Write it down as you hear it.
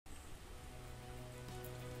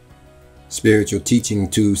Spiritual Teaching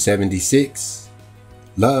 276.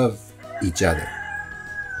 Love each other.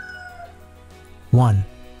 1.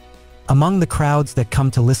 Among the crowds that come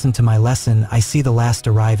to listen to my lesson, I see the last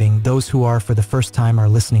arriving. Those who are for the first time are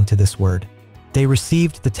listening to this word. They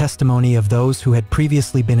received the testimony of those who had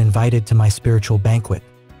previously been invited to my spiritual banquet,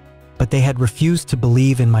 but they had refused to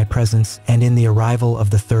believe in my presence and in the arrival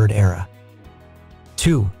of the third era.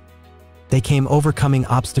 2. They came overcoming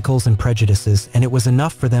obstacles and prejudices, and it was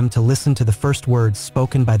enough for them to listen to the first words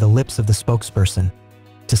spoken by the lips of the spokesperson,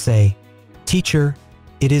 to say, "Teacher,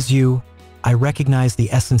 it is you. I recognize the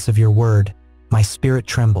essence of your word. My spirit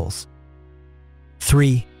trembles."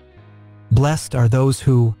 3. Blessed are those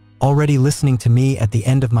who, already listening to me at the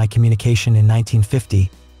end of my communication in 1950,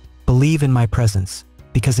 believe in my presence,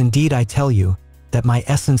 because indeed I tell you that my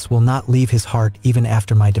essence will not leave his heart even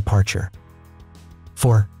after my departure.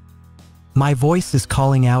 4. My voice is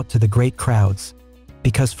calling out to the great crowds,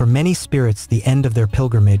 because for many spirits the end of their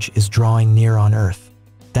pilgrimage is drawing near on earth.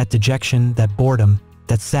 That dejection, that boredom,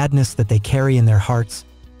 that sadness that they carry in their hearts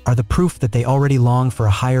are the proof that they already long for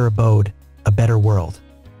a higher abode, a better world.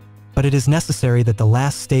 But it is necessary that the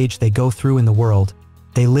last stage they go through in the world,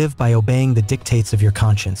 they live by obeying the dictates of your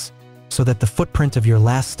conscience, so that the footprint of your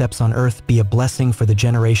last steps on earth be a blessing for the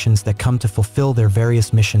generations that come to fulfill their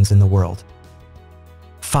various missions in the world.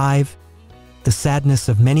 5. The sadness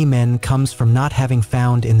of many men comes from not having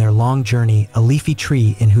found in their long journey a leafy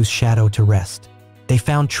tree in whose shadow to rest. They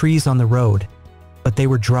found trees on the road, but they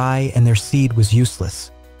were dry and their seed was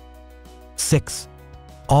useless. 6.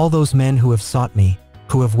 All those men who have sought me,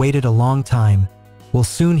 who have waited a long time, will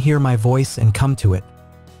soon hear my voice and come to it,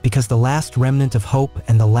 because the last remnant of hope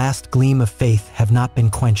and the last gleam of faith have not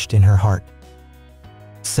been quenched in her heart.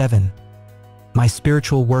 7. My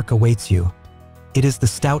spiritual work awaits you. It is the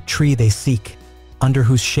stout tree they seek, under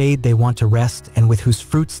whose shade they want to rest and with whose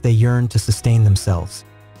fruits they yearn to sustain themselves.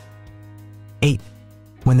 8.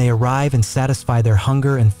 When they arrive and satisfy their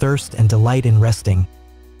hunger and thirst and delight in resting,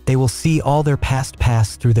 they will see all their past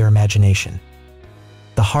pass through their imagination.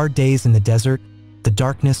 The hard days in the desert, the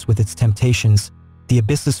darkness with its temptations, the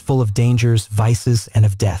abysses full of dangers, vices, and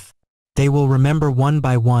of death. They will remember one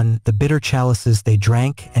by one the bitter chalices they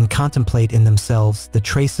drank and contemplate in themselves the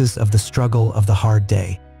traces of the struggle of the hard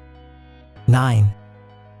day. 9.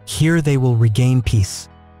 Here they will regain peace.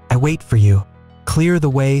 I wait for you. Clear the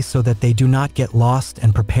way so that they do not get lost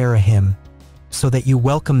and prepare a hymn, so that you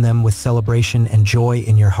welcome them with celebration and joy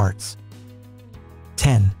in your hearts.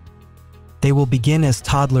 10. They will begin as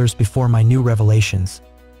toddlers before my new revelations.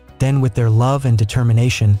 Then with their love and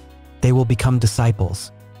determination, they will become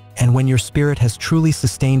disciples. And when your spirit has truly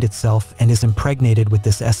sustained itself and is impregnated with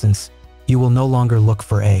this essence, you will no longer look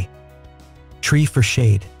for a tree for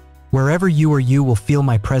shade. Wherever you or you will feel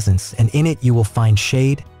my presence, and in it you will find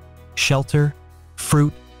shade, shelter,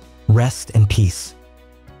 fruit, rest, and peace.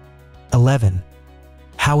 11.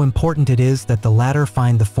 How important it is that the latter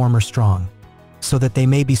find the former strong, so that they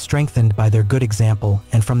may be strengthened by their good example,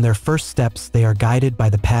 and from their first steps they are guided by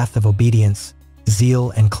the path of obedience,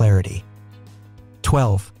 zeal, and clarity.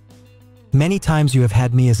 12. Many times you have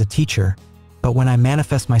had me as a teacher, but when I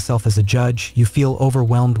manifest myself as a judge, you feel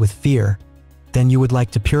overwhelmed with fear. Then you would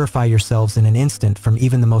like to purify yourselves in an instant from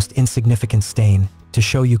even the most insignificant stain, to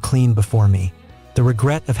show you clean before me. The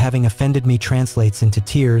regret of having offended me translates into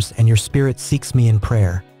tears, and your spirit seeks me in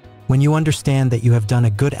prayer. When you understand that you have done a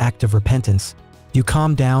good act of repentance, you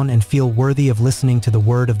calm down and feel worthy of listening to the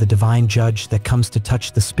word of the divine judge that comes to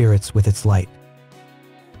touch the spirits with its light.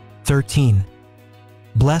 13.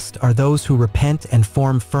 Blessed are those who repent and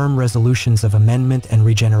form firm resolutions of amendment and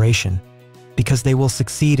regeneration, because they will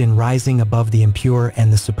succeed in rising above the impure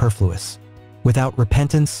and the superfluous. Without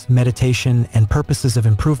repentance, meditation, and purposes of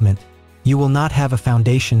improvement, you will not have a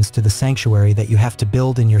foundations to the sanctuary that you have to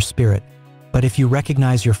build in your spirit. But if you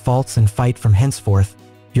recognize your faults and fight from henceforth,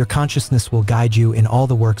 your consciousness will guide you in all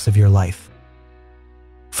the works of your life.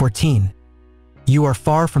 14. You are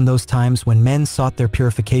far from those times when men sought their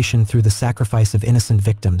purification through the sacrifice of innocent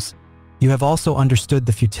victims. You have also understood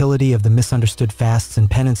the futility of the misunderstood fasts and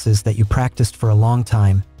penances that you practiced for a long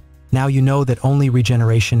time. Now you know that only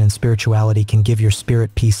regeneration and spirituality can give your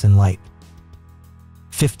spirit peace and light.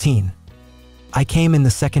 15. I came in the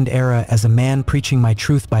second era as a man preaching my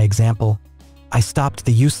truth by example. I stopped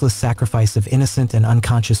the useless sacrifice of innocent and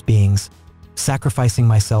unconscious beings, sacrificing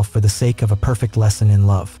myself for the sake of a perfect lesson in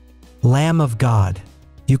love. Lamb of God,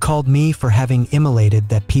 you called me for having immolated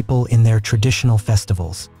that people in their traditional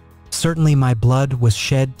festivals. Certainly my blood was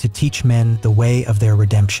shed to teach men the way of their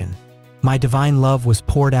redemption. My divine love was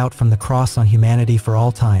poured out from the cross on humanity for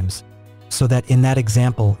all times, so that in that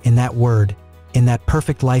example, in that word, In that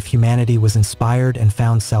perfect life, humanity was inspired and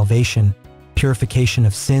found salvation, purification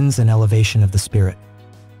of sins, and elevation of the spirit.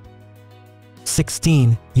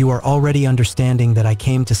 16. You are already understanding that I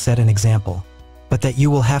came to set an example, but that you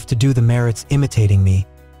will have to do the merits imitating me,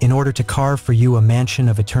 in order to carve for you a mansion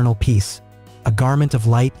of eternal peace, a garment of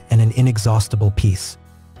light and an inexhaustible peace.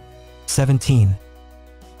 17.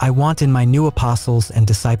 I want in my new apostles and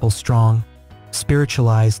disciples strong,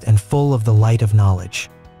 spiritualized, and full of the light of knowledge,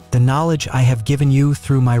 the knowledge I have given you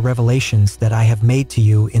through my revelations that I have made to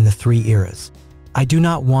you in the 3 eras. I do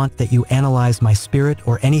not want that you analyze my spirit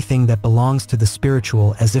or anything that belongs to the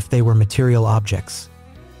spiritual as if they were material objects.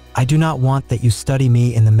 I do not want that you study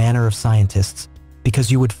me in the manner of scientists,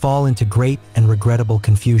 because you would fall into great and regrettable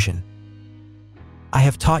confusion. I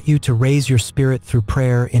have taught you to raise your spirit through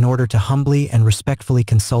prayer in order to humbly and respectfully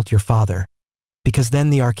consult your Father, because then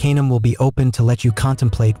the arcanum will be open to let you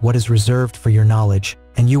contemplate what is reserved for your knowledge,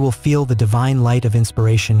 and you will feel the divine light of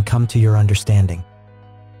inspiration come to your understanding.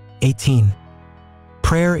 18.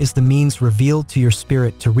 Prayer is the means revealed to your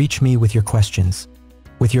spirit to reach me with your questions,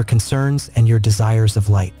 with your concerns and your desires of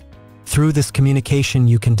light. Through this communication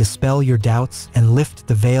you can dispel your doubts and lift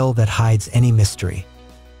the veil that hides any mystery.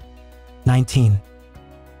 19.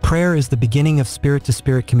 Prayer is the beginning of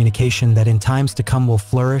spirit-to-spirit communication that in times to come will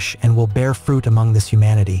flourish and will bear fruit among this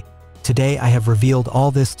humanity. Today I have revealed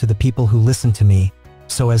all this to the people who listen to me,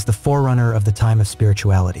 so as the forerunner of the time of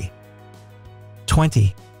spirituality.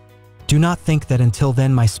 20. Do not think that until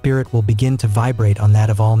then my spirit will begin to vibrate on that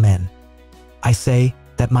of all men. I say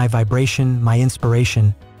that my vibration, my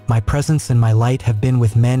inspiration, my presence and my light have been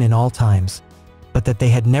with men in all times, but that they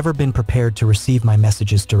had never been prepared to receive my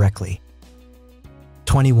messages directly.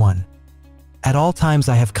 21. At all times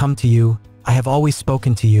I have come to you, I have always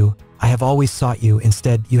spoken to you, I have always sought you.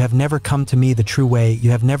 Instead, you have never come to me the true way,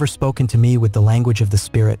 you have never spoken to me with the language of the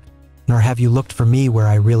Spirit, nor have you looked for me where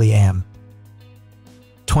I really am.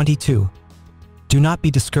 22. Do not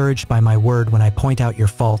be discouraged by my word when I point out your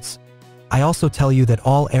faults. I also tell you that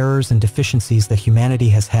all errors and deficiencies that humanity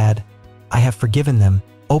has had, I have forgiven them,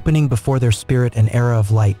 opening before their spirit an era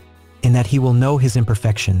of light, in that he will know his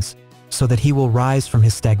imperfections, so that he will rise from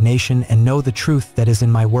his stagnation and know the truth that is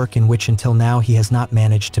in my work in which until now he has not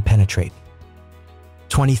managed to penetrate.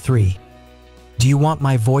 23. Do you want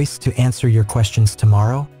my voice to answer your questions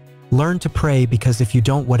tomorrow? Learn to pray, because if you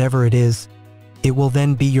don't, whatever it is, it will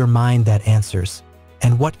then be your mind that answers.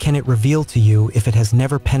 And what can it reveal to you if it has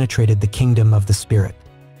never penetrated the kingdom of the Spirit?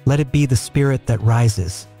 Let it be the Spirit that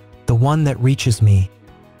rises, the one that reaches me,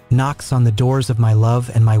 knocks on the doors of my love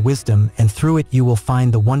and my wisdom, and through it you will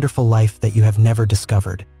find the wonderful life that you have never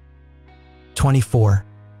discovered. 24.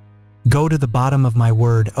 Go to the bottom of my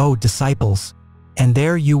word, O disciples, and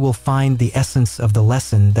there you will find the essence of the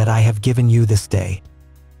lesson that I have given you this day.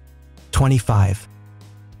 25.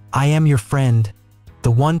 I am your friend,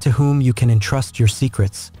 the one to whom you can entrust your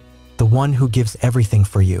secrets, the one who gives everything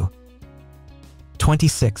for you.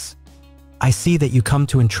 26. I see that you come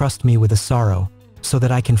to entrust me with a sorrow, so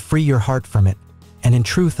that I can free your heart from it, and in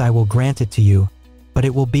truth I will grant it to you, but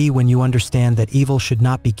it will be when you understand that evil should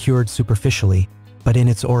not be cured superficially, but in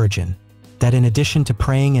its origin, that in addition to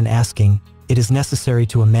praying and asking, it is necessary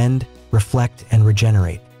to amend, reflect, and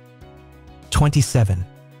regenerate. 27.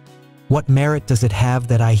 What merit does it have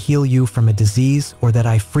that I heal you from a disease or that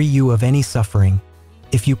I free you of any suffering,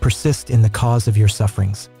 if you persist in the cause of your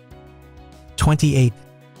sufferings? 28.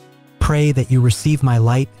 Pray that you receive my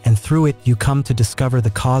light, and through it you come to discover the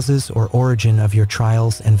causes or origin of your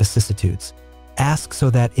trials and vicissitudes. Ask so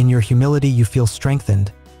that in your humility you feel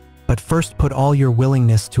strengthened, but first put all your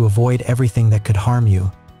willingness to avoid everything that could harm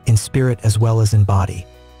you, in spirit as well as in body.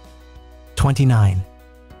 29.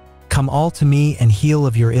 Come all to me and heal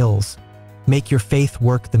of your ills. Make your faith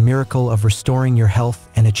work the miracle of restoring your health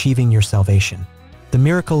and achieving your salvation. The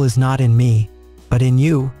miracle is not in me, but in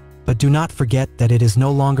you. But do not forget that it is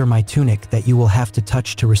no longer my tunic that you will have to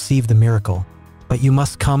touch to receive the miracle, but you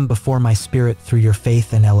must come before my spirit through your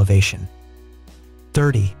faith and elevation.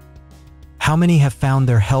 30. How many have found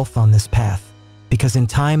their health on this path, because in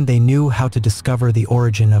time they knew how to discover the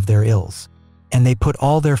origin of their ills, and they put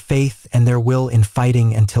all their faith and their will in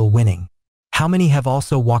fighting until winning? How many have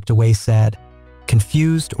also walked away sad,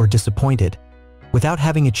 confused, or disappointed, without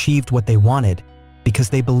having achieved what they wanted,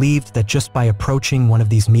 because they believed that just by approaching one of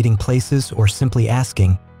these meeting places or simply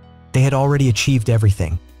asking, they had already achieved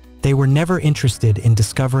everything? They were never interested in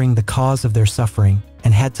discovering the cause of their suffering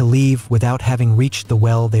and had to leave without having reached the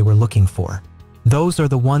well they were looking for. Those are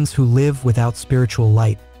the ones who live without spiritual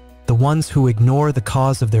light, the ones who ignore the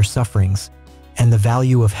cause of their sufferings and the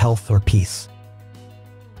value of health or peace.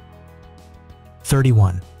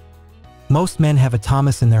 31. Most men have a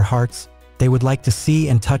Thomas in their hearts. They would like to see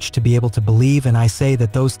and touch to be able to believe, and I say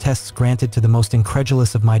that those tests granted to the most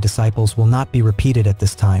incredulous of my disciples will not be repeated at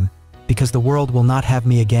this time, because the world will not have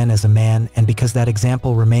me again as a man, and because that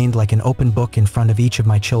example remained like an open book in front of each of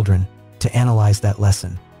my children, to analyze that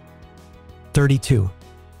lesson. 32.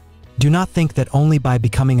 Do not think that only by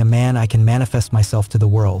becoming a man I can manifest myself to the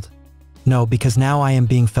world. No, because now I am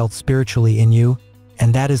being felt spiritually in you,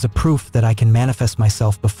 and that is a proof that I can manifest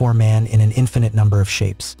myself before man in an infinite number of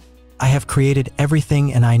shapes. I have created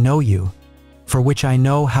everything and I know you, for which I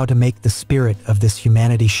know how to make the spirit of this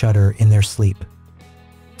humanity shudder in their sleep.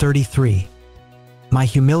 33. My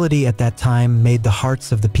humility at that time made the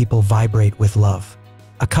hearts of the people vibrate with love.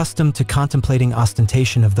 Accustomed to contemplating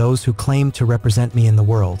ostentation of those who claimed to represent me in the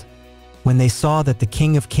world, when they saw that the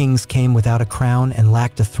King of Kings came without a crown and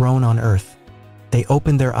lacked a throne on earth, they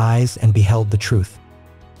opened their eyes and beheld the truth.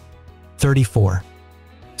 34.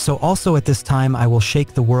 So also at this time I will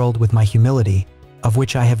shake the world with my humility, of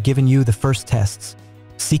which I have given you the first tests,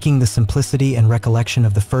 seeking the simplicity and recollection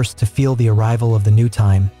of the first to feel the arrival of the new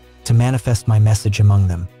time, to manifest my message among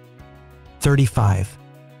them. 35.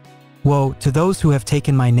 Woe to those who have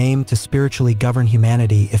taken my name to spiritually govern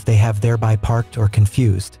humanity if they have thereby parked or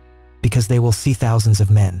confused, because they will see thousands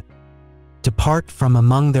of men depart from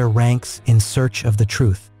among their ranks in search of the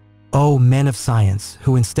truth. O men of science,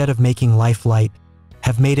 who instead of making life light,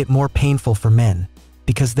 have made it more painful for men,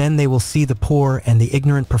 because then they will see the poor and the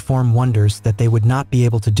ignorant perform wonders that they would not be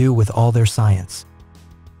able to do with all their science.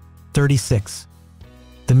 36.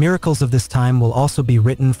 The miracles of this time will also be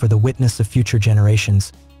written for the witness of future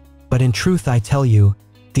generations, but in truth I tell you,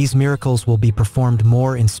 these miracles will be performed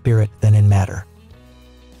more in spirit than in matter.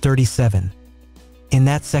 37. In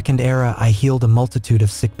that second era I healed a multitude of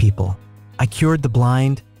sick people. I cured the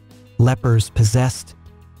blind, lepers, possessed,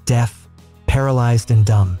 deaf, paralyzed and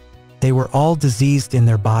dumb. They were all diseased in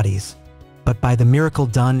their bodies, but by the miracle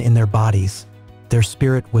done in their bodies, their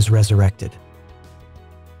spirit was resurrected.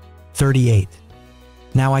 38.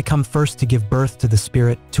 Now I come first to give birth to the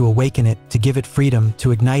spirit, to awaken it, to give it freedom,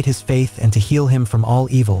 to ignite his faith and to heal him from all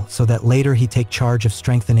evil, so that later he take charge of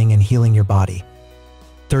strengthening and healing your body.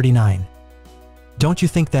 39. Don't you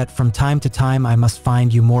think that from time to time I must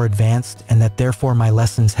find you more advanced and that therefore my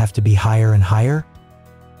lessons have to be higher and higher?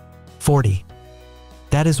 40.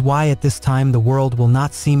 That is why at this time the world will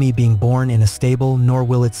not see me being born in a stable, nor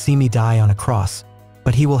will it see me die on a cross,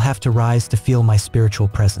 but he will have to rise to feel my spiritual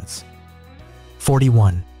presence.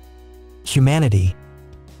 41. Humanity,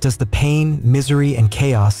 does the pain, misery, and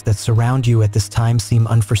chaos that surround you at this time seem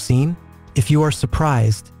unforeseen? If you are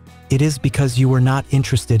surprised, it is because you were not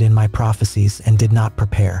interested in my prophecies and did not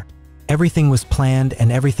prepare. Everything was planned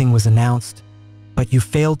and everything was announced, but you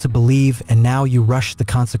failed to believe and now you rush the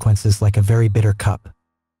consequences like a very bitter cup.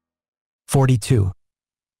 42.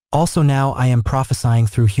 Also now I am prophesying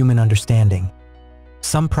through human understanding.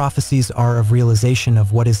 Some prophecies are of realization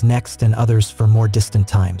of what is next and others for more distant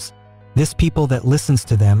times. This people that listens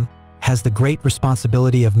to them has the great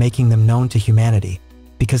responsibility of making them known to humanity,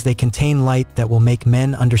 because they contain light that will make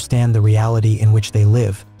men understand the reality in which they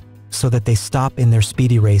live, so that they stop in their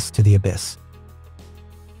speedy race to the abyss.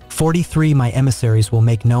 43. My emissaries will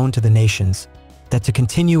make known to the nations that to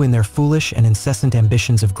continue in their foolish and incessant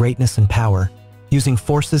ambitions of greatness and power, using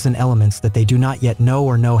forces and elements that they do not yet know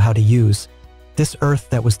or know how to use, this earth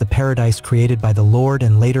that was the paradise created by the Lord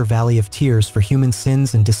and later valley of tears for human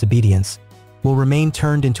sins and disobedience, will remain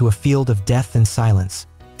turned into a field of death and silence,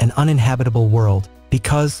 an uninhabitable world,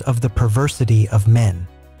 because of the perversity of men.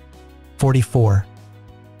 44.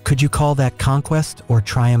 Could you call that conquest or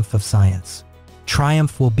triumph of science?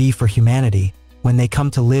 Triumph will be for humanity when they come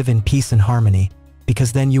to live in peace and harmony,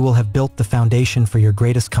 because then you will have built the foundation for your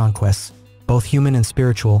greatest conquests, both human and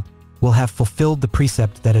spiritual, will have fulfilled the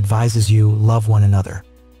precept that advises you love one another.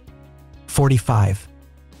 45.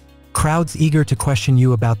 Crowds eager to question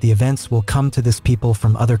you about the events will come to this people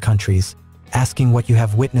from other countries, asking what you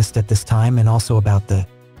have witnessed at this time and also about the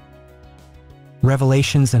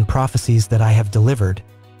revelations and prophecies that I have delivered,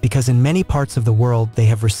 because in many parts of the world they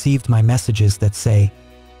have received my messages that say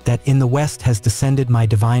that in the West has descended my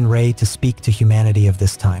divine ray to speak to humanity of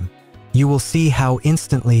this time. You will see how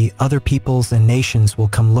instantly other peoples and nations will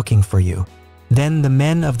come looking for you. Then the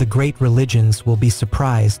men of the great religions will be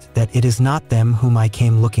surprised that it is not them whom I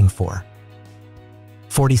came looking for.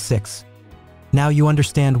 46. Now you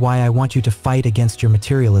understand why I want you to fight against your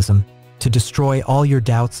materialism, to destroy all your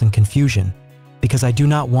doubts and confusion, because I do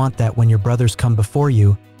not want that when your brothers come before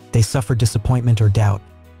you, they suffer disappointment or doubt.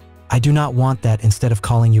 I do not want that instead of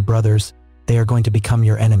calling you brothers, they are going to become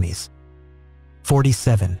your enemies.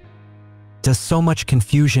 47. Does so much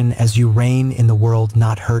confusion as you reign in the world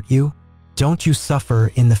not hurt you? Don't you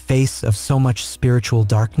suffer in the face of so much spiritual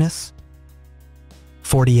darkness?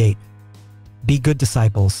 48. Be good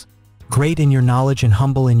disciples, great in your knowledge and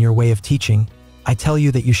humble in your way of teaching. I tell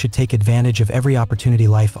you that you should take advantage of every opportunity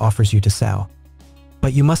life offers you to sow.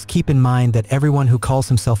 But you must keep in mind that everyone who calls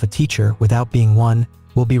himself a teacher without being one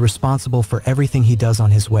will be responsible for everything he does on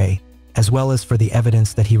his way, as well as for the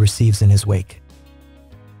evidence that he receives in his wake.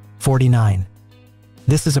 49.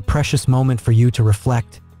 This is a precious moment for you to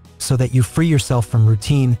reflect, so that you free yourself from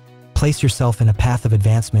routine, place yourself in a path of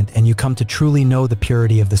advancement, and you come to truly know the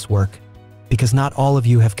purity of this work, because not all of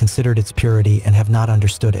you have considered its purity and have not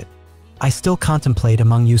understood it. I still contemplate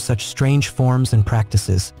among you such strange forms and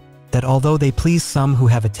practices, that although they please some who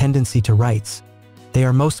have a tendency to rites, they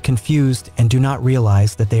are most confused and do not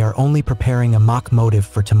realize that they are only preparing a mock motive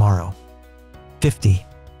for tomorrow. 50.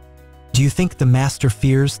 Do you think the Master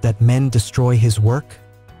fears that men destroy his work?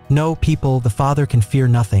 No, people, the Father can fear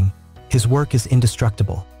nothing. His work is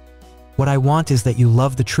indestructible. What I want is that you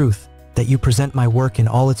love the truth, that you present my work in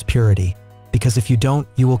all its purity, because if you don't,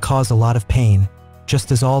 you will cause a lot of pain,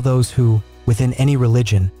 just as all those who, within any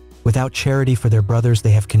religion, without charity for their brothers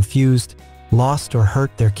they have confused, lost or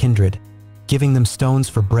hurt their kindred, giving them stones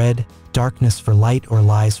for bread, darkness for light, or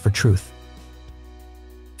lies for truth.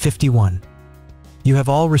 51. You have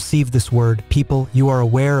all received this word, people, you are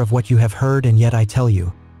aware of what you have heard, and yet I tell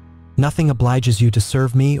you, nothing obliges you to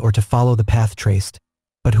serve me or to follow the path traced,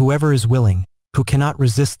 but whoever is willing, who cannot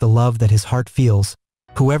resist the love that his heart feels,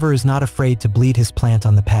 whoever is not afraid to bleed his plant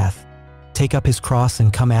on the path, take up his cross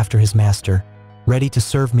and come after his master, ready to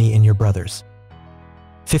serve me and your brothers.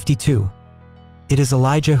 52. It is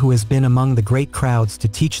Elijah who has been among the great crowds to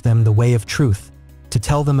teach them the way of truth, to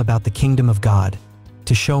tell them about the kingdom of God,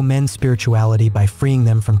 to show men spirituality by freeing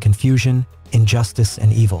them from confusion, injustice,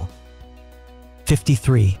 and evil.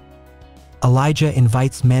 53. Elijah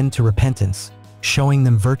invites men to repentance, showing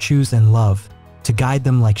them virtues and love, to guide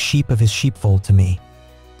them like sheep of his sheepfold to me.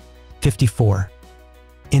 54.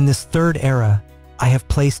 In this third era, I have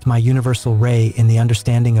placed my universal ray in the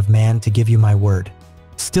understanding of man to give you my word.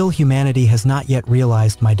 Still, humanity has not yet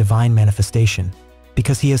realized my divine manifestation,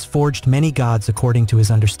 because he has forged many gods according to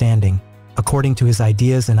his understanding, according to his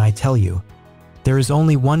ideas, and I tell you, there is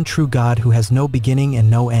only one true God who has no beginning and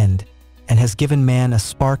no end, and has given man a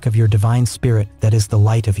spark of your divine spirit that is the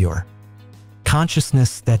light of your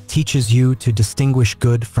consciousness that teaches you to distinguish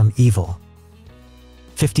good from evil.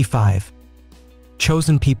 55.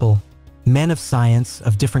 Chosen people, men of science,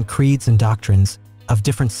 of different creeds and doctrines, of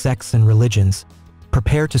different sects and religions,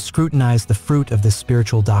 prepare to scrutinize the fruit of this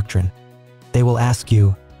spiritual doctrine. They will ask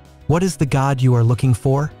you, what is the God you are looking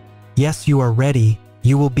for? Yes, you are ready.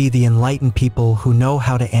 You will be the enlightened people who know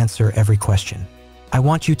how to answer every question. I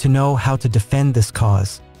want you to know how to defend this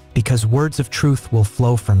cause, because words of truth will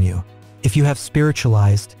flow from you. If you have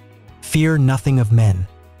spiritualized, fear nothing of men,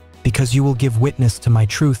 because you will give witness to my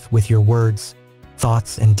truth with your words,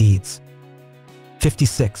 thoughts, and deeds.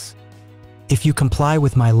 56. If you comply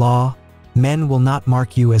with my law, men will not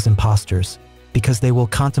mark you as impostors, because they will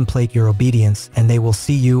contemplate your obedience and they will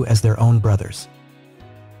see you as their own brothers.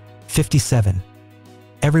 57.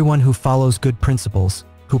 Everyone who follows good principles,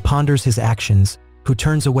 who ponders his actions, who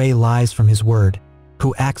turns away lies from his word,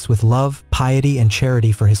 who acts with love, piety, and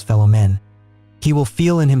charity for his fellow men, he will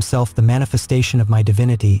feel in himself the manifestation of my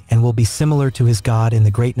divinity and will be similar to his God in the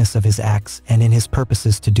greatness of his acts and in his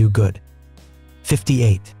purposes to do good.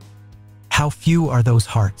 58. How few are those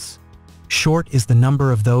hearts! Short is the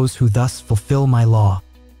number of those who thus fulfill my law.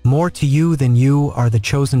 More to you than you are the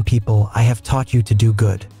chosen people. I have taught you to do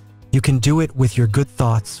good. You can do it with your good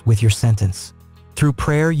thoughts, with your sentence. Through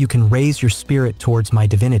prayer you can raise your spirit towards my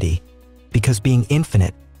divinity, because being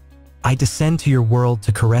infinite, I descend to your world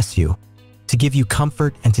to caress you, to give you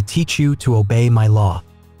comfort and to teach you to obey my law.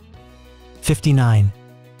 59.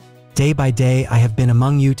 Day by day I have been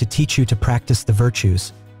among you to teach you to practice the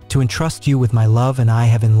virtues, to entrust you with my love, and I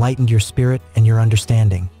have enlightened your spirit and your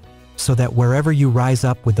understanding, so that wherever you rise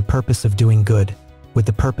up with the purpose of doing good, with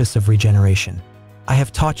the purpose of regeneration, I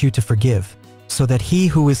have taught you to forgive, so that he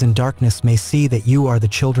who is in darkness may see that you are the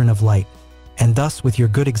children of light, and thus with your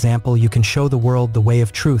good example you can show the world the way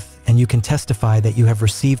of truth, and you can testify that you have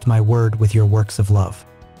received my word with your works of love.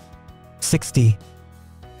 60.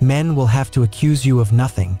 Men will have to accuse you of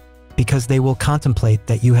nothing, because they will contemplate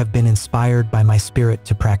that you have been inspired by my spirit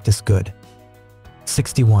to practice good.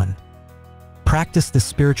 61. Practice this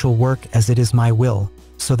spiritual work as it is my will,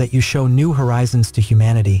 so that you show new horizons to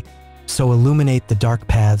humanity, so illuminate the dark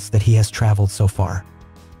paths that he has traveled so far.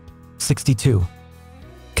 62.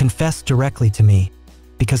 Confess directly to me,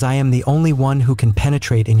 because I am the only one who can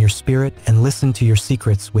penetrate in your spirit and listen to your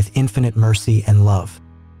secrets with infinite mercy and love.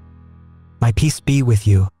 My peace be with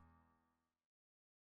you.